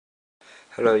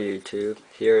Hello YouTube,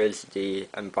 here is the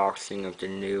unboxing of the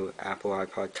new Apple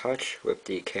iPod Touch with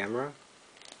the camera.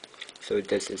 So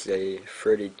this is a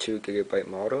 32GB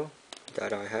model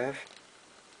that I have.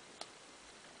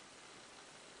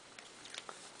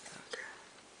 Okay.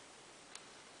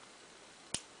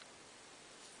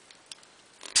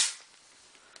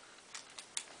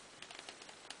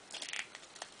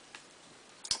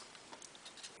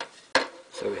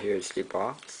 So here's the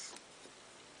box.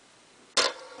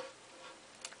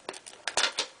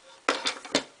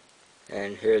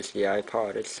 And here's the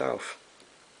iPod itself.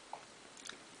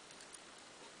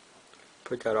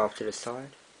 Put that off to the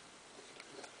side.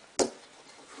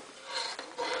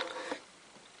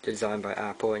 Designed by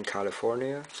Apple in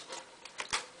California.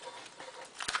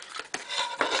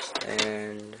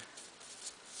 And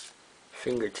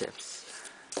fingertips.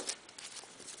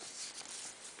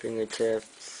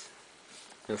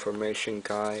 Information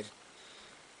guide,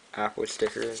 Apple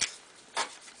stickers.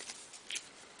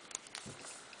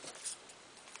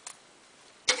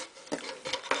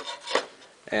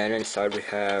 And inside we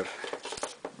have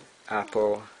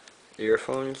Apple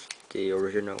earphones, the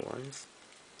original ones,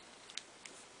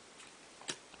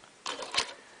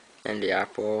 and the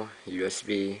Apple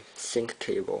USB sync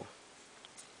cable.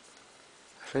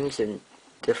 I think it's a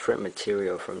different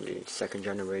material from the second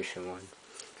generation one.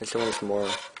 This one is more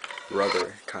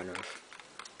rubber, kind of.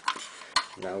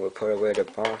 Now we'll put away the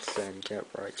box and get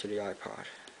right to the iPod.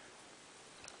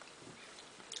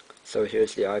 So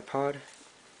here's the iPod.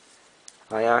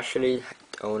 I actually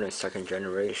own a second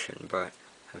generation, but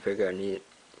I figured I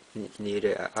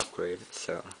needed an upgrade,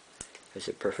 so it's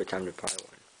a perfect time to buy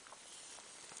one.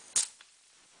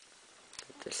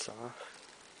 Get this off.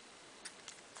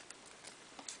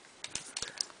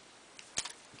 Okay.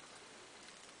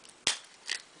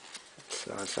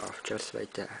 Slides off just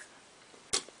like that.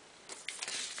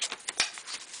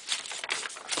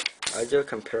 I'll do a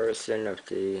comparison of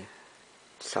the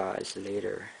size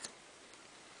later.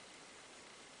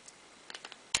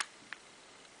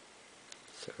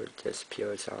 So this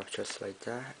peels off just like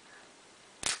that.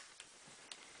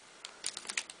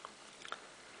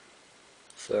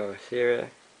 So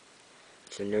here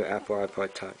is a new Apple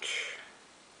iPod Touch.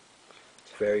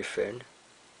 It's very thin.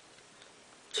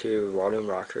 2 volume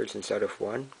rockers instead of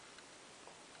 1.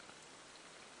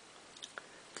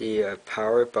 The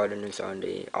power button is on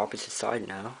the opposite side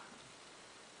now.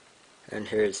 And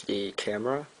here's the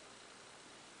camera.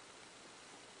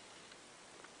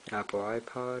 Apple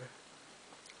iPod.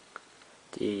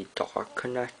 The dock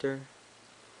connector.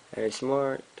 And it's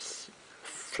more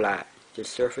flat. The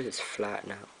surface is flat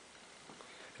now.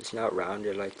 It's not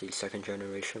rounded like the second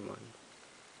generation one.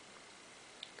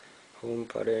 Home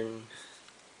button.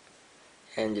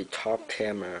 And the top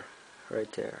camera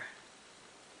right there.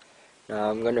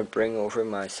 Now I'm going to bring over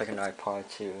my second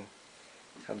iPod to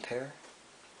compare.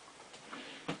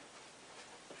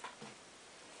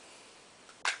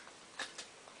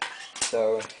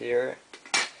 So here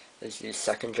is the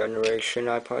second generation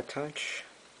iPod Touch.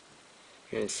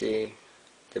 You can see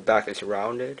the back is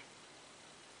rounded.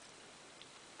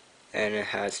 And it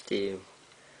has the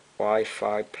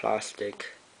Wi-Fi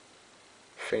plastic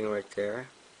thing right there.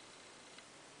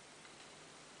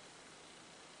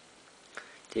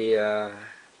 The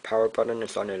power button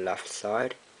is on the left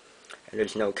side, and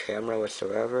there's no camera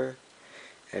whatsoever,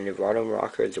 and the volume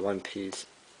rocker is one piece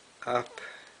up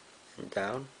and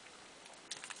down.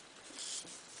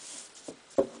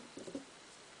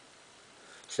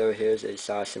 So here's a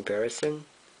size comparison.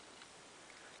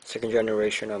 Second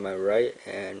generation on my right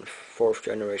and fourth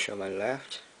generation on my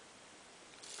left.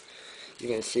 You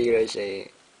can see there's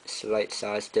a slight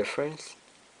size difference.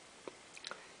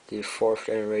 The fourth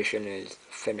generation is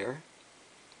thinner.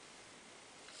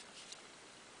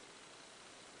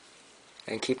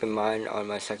 And keep in mind, on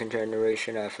my second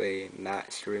generation I have a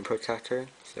matte screen protector,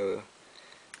 so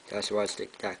that's why it's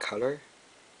that color.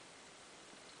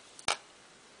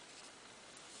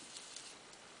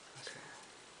 Okay.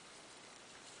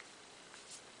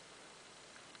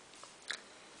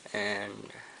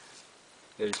 And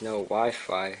there's no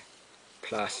Wi-Fi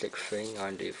plastic thing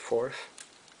on the fourth.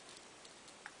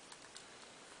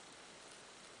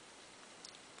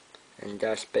 And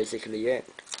that's basically it.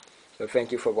 So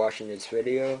thank you for watching this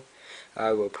video.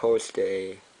 I will post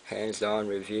a hands-on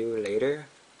review later.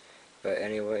 But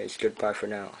anyways, goodbye for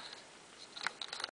now.